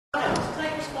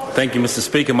Thank you, Mr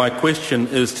Speaker. My question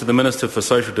is to the Minister for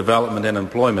Social Development and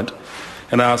Employment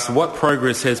and asks what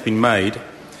progress has been made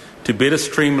to better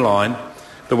streamline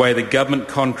the way the government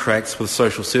contracts with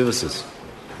social services.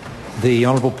 The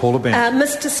Honourable Paula Bennett.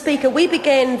 Mr Speaker, we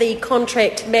began the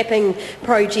contract mapping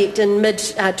project in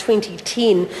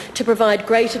mid-2010 to provide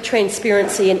greater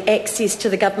transparency and access to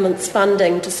the government's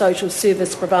funding to social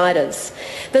service providers.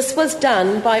 This was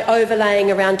done by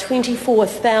overlaying around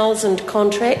 24,000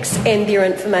 contracts and their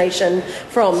information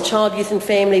from Child, Youth and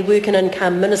Family, Work and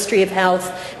Income, Ministry of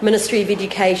Health, Ministry of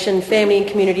Education, Family and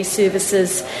Community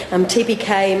Services,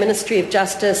 TPK, Ministry of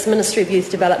Justice, Ministry of Youth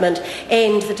Development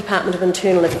and the Department of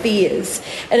Internal Affairs.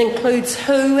 It includes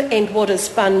who and what is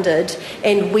funded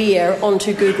and where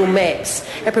onto Google Maps.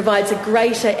 It provides a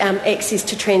greater access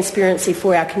to transparency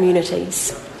for our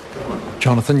communities.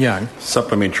 Jonathan Young.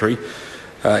 Supplementary.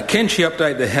 Can she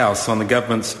update the House on the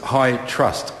government's high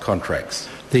trust contracts?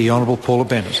 The Honourable Paula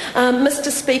Bennett. Mr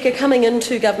Speaker, coming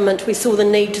into government we saw the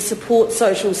need to support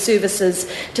social services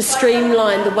to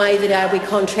streamline the way that we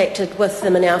contracted with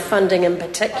them and our funding in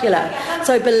particular.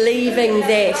 So believing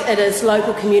that it is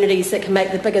local communities that can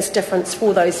make the biggest difference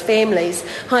for those families,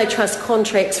 High Trust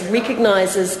Contracts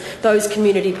recognises those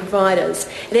community providers.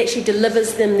 It actually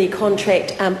delivers them their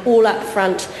contract all up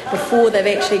front before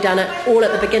they've actually done it, all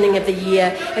at the beginning of the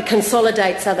year. It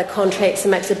consolidates other contracts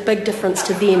and makes a big difference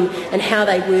to them and how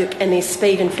they work and their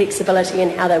speed and flexibility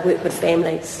and how they work with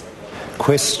families.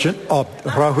 Question.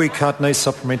 Rahui Katne,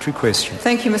 supplementary question.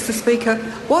 Thank you, Mr Speaker.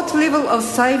 What level of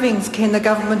savings can the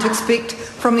government expect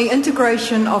from the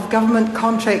integration of government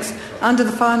contracts under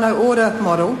the whānau order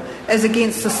model as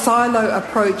against the silo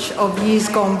approach of years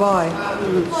gone by?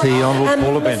 The Honourable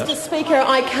Paula Bennett. Mr Speaker,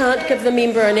 I can't give the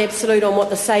member an absolute on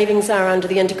what the savings are under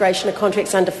the integration of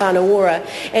contracts under whānau ora.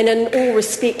 And in all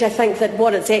respect, I think that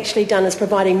what it's actually done is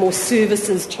providing more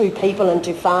services to people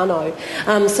into whānau.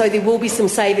 So there will be some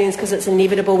savings because it's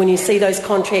inevitable when you see those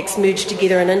contracts merged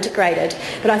together and integrated.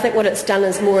 But I think what it's done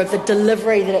is more of the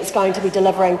delivery that it's going to be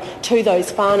delivering to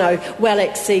those whānau well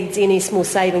exceeds any small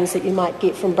savings that you might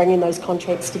get from bringing those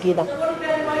contracts together.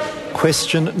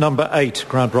 Question number 8,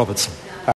 Grant Robertson.